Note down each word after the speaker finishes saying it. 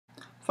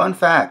Fun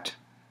fact,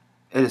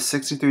 it is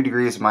 63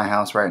 degrees in my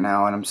house right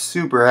now and I'm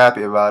super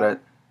happy about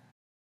it.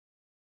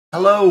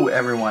 Hello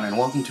everyone and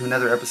welcome to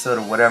another episode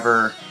of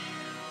whatever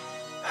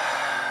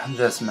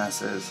this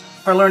mess is.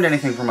 If I learned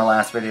anything from my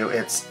last video,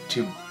 it's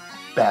to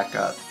back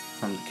up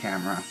from the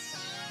camera.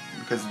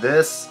 Because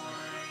this,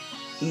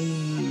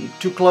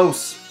 too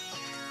close.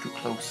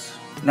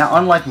 Now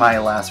unlike my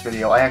last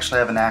video, I actually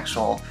have an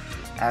actual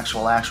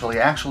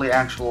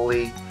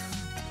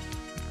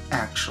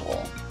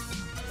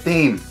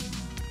theme.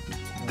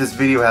 This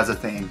video has a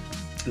theme.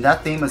 And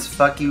that theme is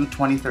Fuck You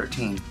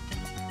 2013.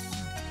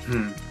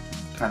 Kinda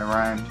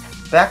rhymed.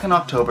 Back in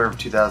October of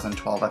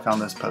 2012, I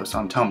found this post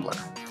on Tumblr.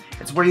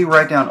 It's where you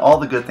write down all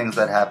the good things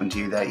that happened to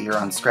you that year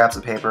on scraps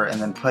of paper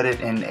and then put it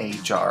in a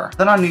jar.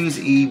 Then on New Year's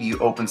Eve, you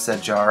open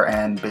said jar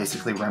and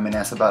basically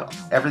reminisce about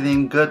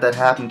everything good that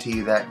happened to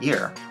you that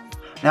year.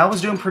 Now I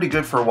was doing pretty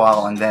good for a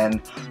while, and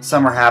then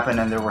summer happened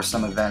and there were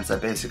some events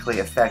that basically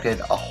affected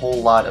a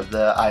whole lot of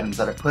the items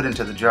that I put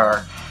into the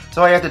jar,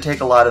 so I had to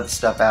take a lot of the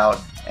stuff out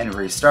and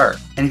restart.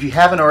 And if you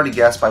haven't already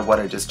guessed by what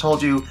I just told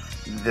you,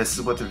 this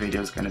is what the video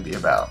is going to be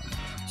about.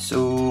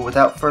 So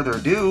without further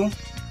ado,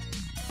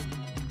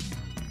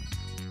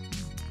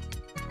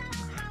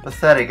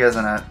 pathetic,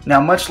 isn't it? Now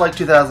much like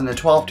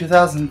 2012,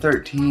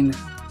 2013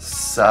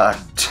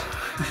 sucked.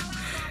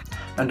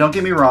 Now don't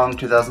get me wrong,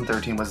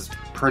 2013 was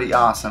pretty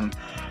awesome,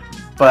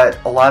 but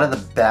a lot of the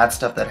bad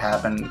stuff that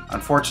happened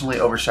unfortunately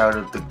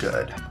overshadowed the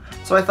good.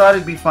 So I thought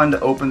it'd be fun to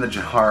open the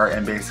jar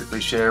and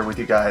basically share with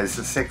you guys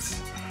the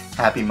 6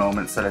 happy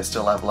moments that I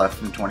still have left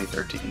from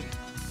 2013.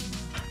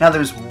 Now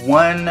there's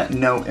one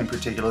note in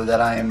particular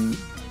that I am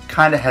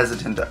kind of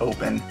hesitant to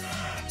open,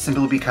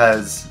 simply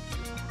because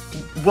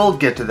we'll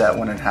get to that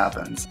when it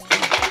happens.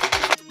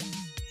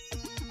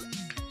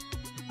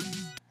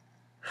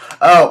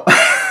 Oh,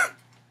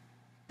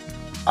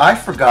 I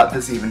forgot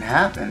this even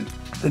happened.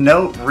 The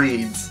note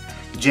reads,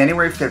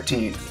 January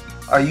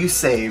 15th, are you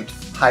saved?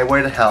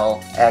 Highway to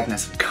hell,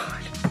 Agnes of God.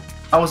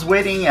 I was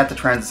waiting at the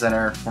transit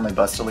center for my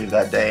bus to leave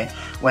that day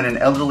when an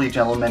elderly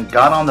gentleman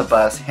got on the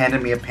bus,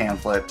 handed me a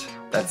pamphlet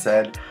that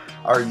said,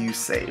 are you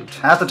saved?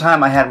 At the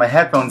time I had my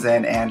headphones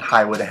in and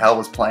Highway to Hell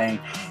was playing,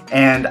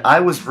 and I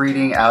was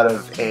reading out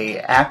of a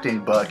acting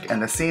book,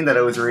 and the scene that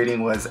I was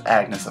reading was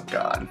Agnes of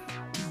God.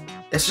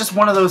 It's just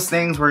one of those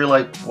things where you're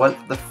like, what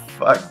the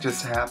fuck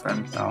just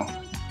happened? Oh,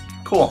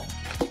 cool.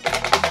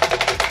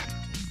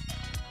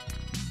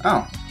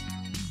 Oh,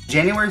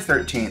 January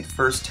 13th,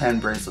 first 10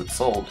 bracelets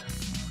sold.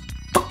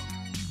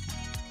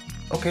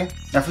 Okay.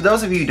 Now for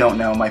those of you who don't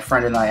know, my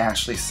friend and I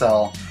actually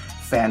sell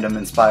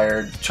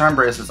fandom-inspired charm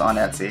bracelets on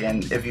Etsy,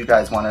 and if you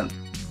guys want to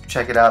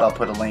check it out, I'll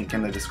put a link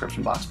in the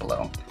description box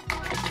below.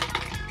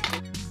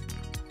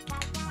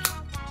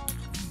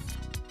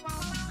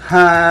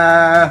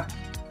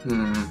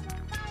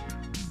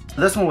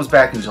 This one was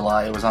back in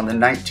July. It was on the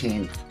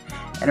 19th,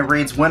 and it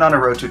reads, went on a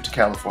road trip to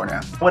California.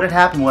 What had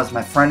happened was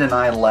my friend and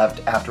I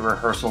left after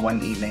rehearsal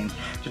one evening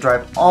to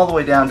drive all the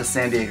way down to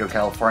San Diego,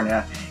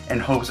 California in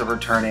hopes of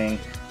returning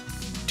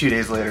 2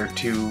 days later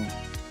to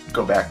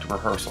go back to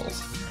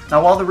rehearsals.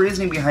 Now while the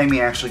reasoning behind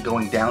me actually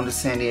going down to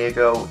San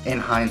Diego in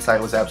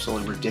hindsight was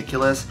absolutely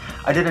ridiculous,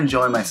 I did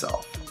enjoy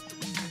myself.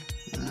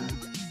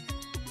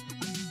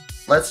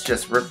 Let's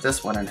just rip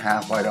this one in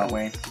half, why don't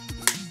we?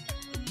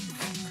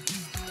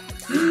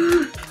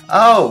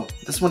 Oh,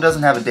 this one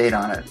doesn't have a date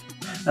on it.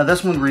 Now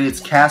this one reads,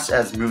 cast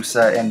as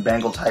Musa in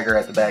Bengal Tiger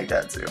at the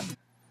Baghdad Zoo.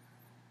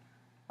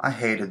 I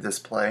hated this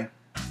play.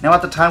 Now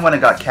at the time when I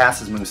got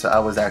cast as Musa, I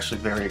was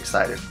actually very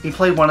excited. He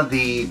played one of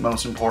the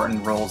most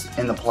important roles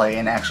in the play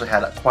and actually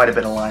had quite a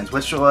bit of lines,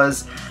 which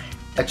was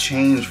a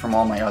change from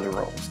all my other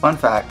roles. Fun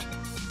fact,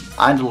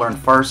 I had to learn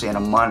Farsi in a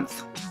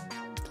month.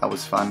 That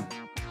was fun.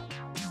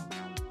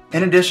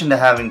 In addition to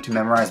having to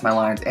memorize my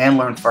lines and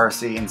learn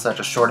Farsi in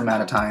such a short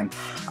amount of time,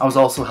 I was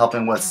also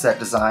helping with set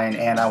design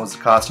and I was the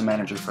costume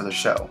manager for the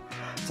show.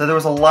 So there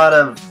was a lot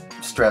of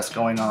stress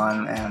going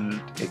on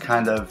and it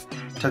kind of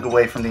took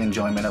away from the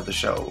enjoyment of the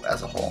show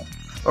as a whole.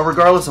 But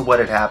regardless of what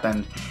had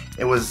happened,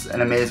 it was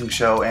an amazing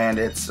show and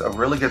it's a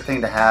really good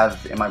thing to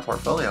have in my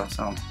portfolio,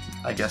 so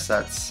I guess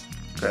that's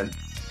good.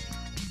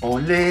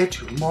 Only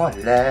 2 more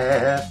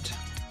left.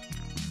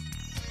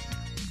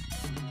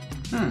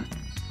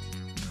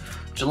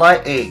 July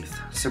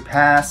 8th,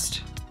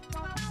 surpassed,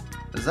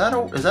 is that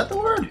the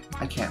word?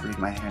 I can't read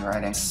my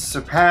handwriting.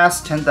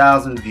 Surpassed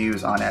 10,000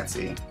 views on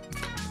Etsy.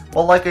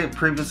 Well, like I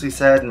previously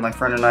said, my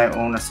friend and I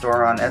own a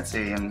store on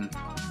Etsy, and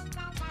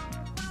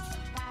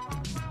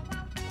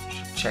you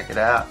should check it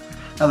out.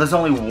 Now there's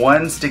only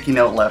one sticky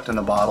note left in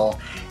the bottle,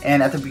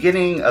 and at the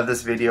beginning of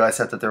this video I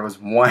said that there was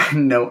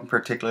one note in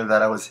particular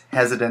that I was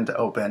hesitant to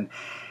open,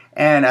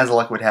 and as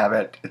luck would have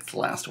it, it's the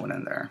last one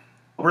in there.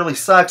 What really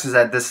sucks is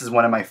that this is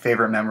one of my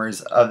favorite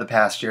memories of the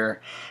past year,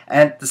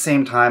 and at the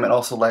same time it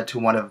also led to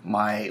one of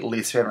my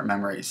least favorite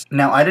memories.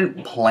 Now I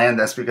didn't plan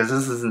this because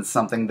this isn't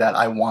something that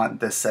I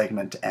want this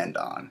segment to end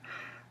on,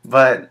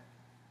 but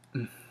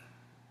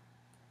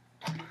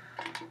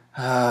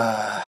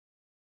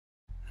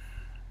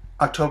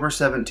October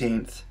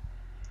 17th,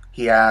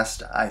 He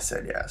asked, I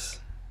said yes.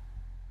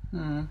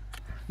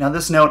 Now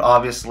this note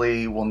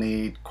obviously will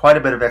need quite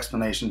a bit of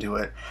explanation to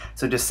it,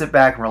 so just sit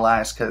back and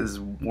relax because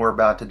we're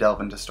about to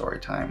delve into story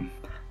time.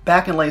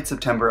 Back in late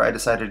September, I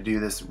decided to do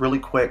this really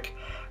quick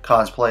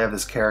cosplay of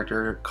this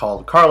character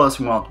called Carlos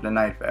from Welcome to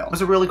Night Vale. It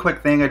was a really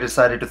quick thing. I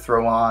decided to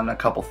throw on a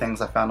couple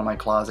things I found in my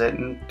closet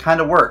and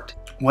kind of worked.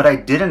 What I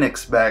didn't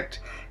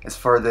expect is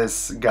for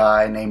this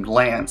guy named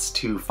Lance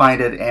to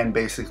find it and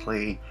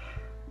basically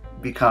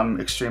become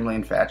extremely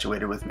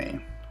infatuated with me.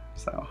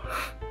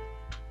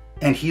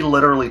 And he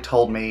literally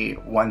told me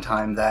one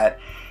time that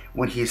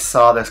when he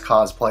saw this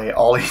cosplay,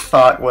 all he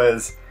thought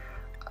was,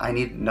 I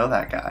need to know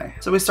that guy.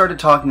 So we started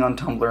talking on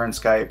Tumblr and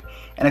Skype,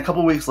 and a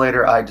couple weeks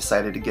later I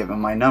decided to give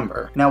him my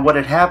number. Now what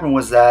had happened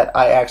was that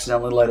I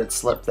accidentally let it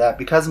slip that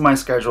because of my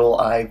schedule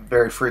I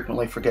very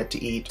frequently forget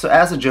to eat. So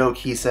as a joke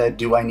he said,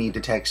 do I need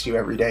to text you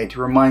every day to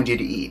remind you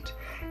to eat?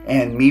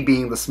 And me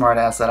being the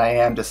smartass that I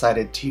am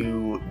decided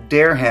to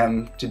dare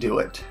him to do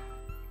it.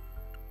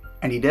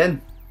 And he did.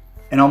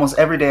 And almost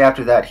every day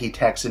after that he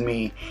texted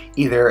me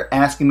either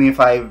asking me if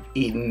I've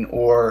eaten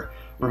or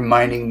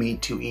reminding me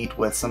to eat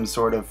with some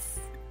sort of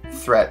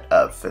threat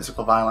of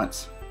physical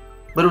violence.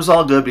 But it was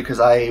all good because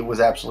I was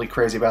absolutely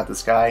crazy about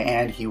this guy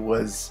and he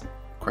was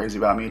crazy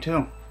about me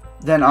too.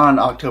 Then on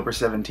October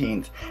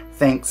 17th,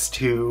 thanks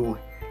to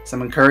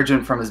some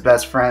encouragement from his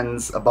best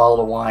friends, a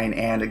bottle of wine,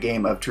 and a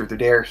game of Truth or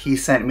Dare, he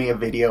sent me a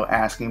video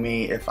asking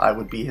me if I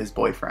would be his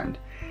boyfriend.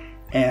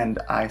 And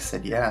I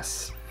said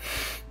yes.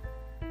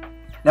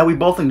 Now we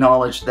both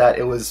acknowledged that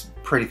it was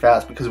pretty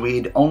fast because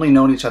we'd only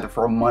known each other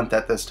for a month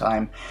at this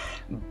time,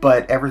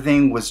 but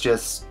everything was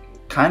just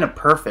kind of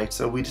perfect,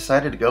 so we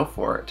decided to go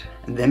for it.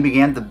 And then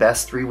began the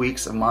best 3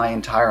 weeks of my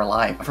entire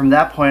life. From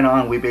that point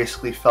on, we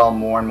basically fell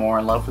more and more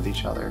in love with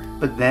each other.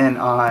 But then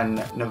on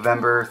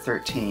November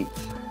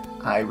 13th,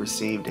 I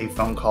received a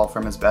phone call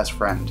from his best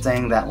friend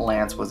saying that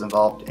Lance was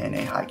involved in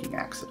a hiking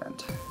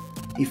accident.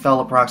 He fell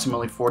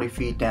approximately 40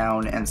 feet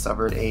down and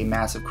suffered a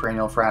massive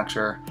cranial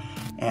fracture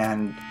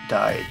and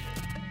died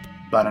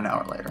about an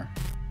hour later.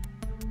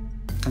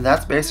 And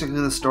that's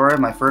basically the story of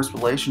my first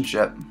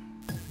relationship.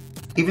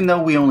 Even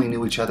though we only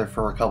knew each other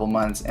for a couple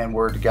months and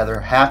were together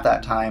half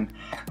that time,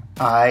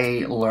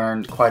 I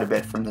learned quite a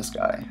bit from this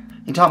guy.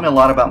 He taught me a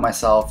lot about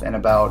myself and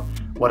about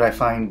what I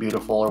find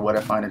beautiful or what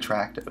I find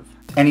attractive.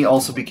 And he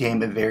also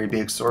became a very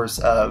big source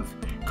of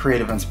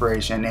creative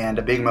inspiration and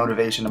a big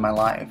motivation in my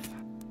life.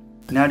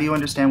 Now do you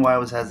understand why I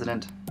was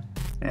hesitant?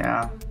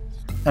 Yeah.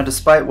 Now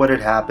despite what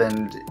had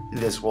happened,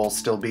 this will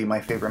still be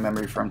my favorite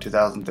memory from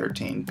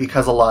 2013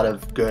 because a lot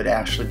of good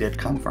actually did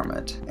come from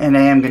it. And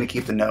I am going to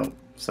keep the note,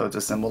 so it's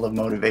a symbol of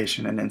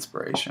motivation and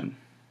inspiration.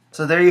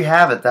 So there you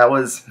have it. That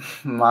was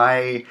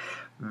my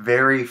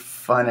very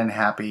fun and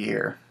happy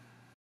year.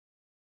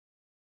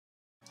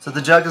 So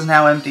the jug is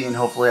now empty and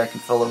hopefully I can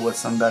fill it with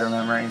some better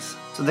memories.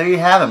 So there you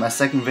have it, my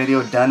second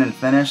video done and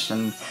finished,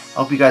 and I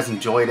hope you guys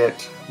enjoyed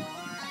it.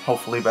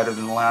 Hopefully better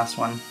than the last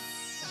one.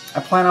 I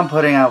plan on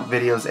putting out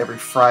videos every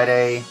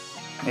Friday,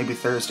 maybe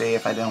Thursday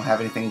if I don't have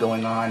anything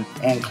going on.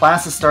 And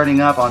class is starting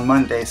up on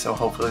Monday, so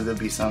hopefully there'll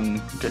be some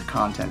good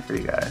content for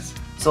you guys.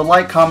 So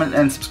like, comment,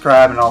 and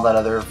subscribe and all that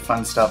other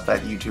fun stuff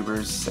that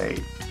YouTubers say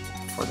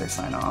before they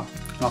sign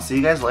off. And I'll see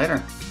you guys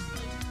later.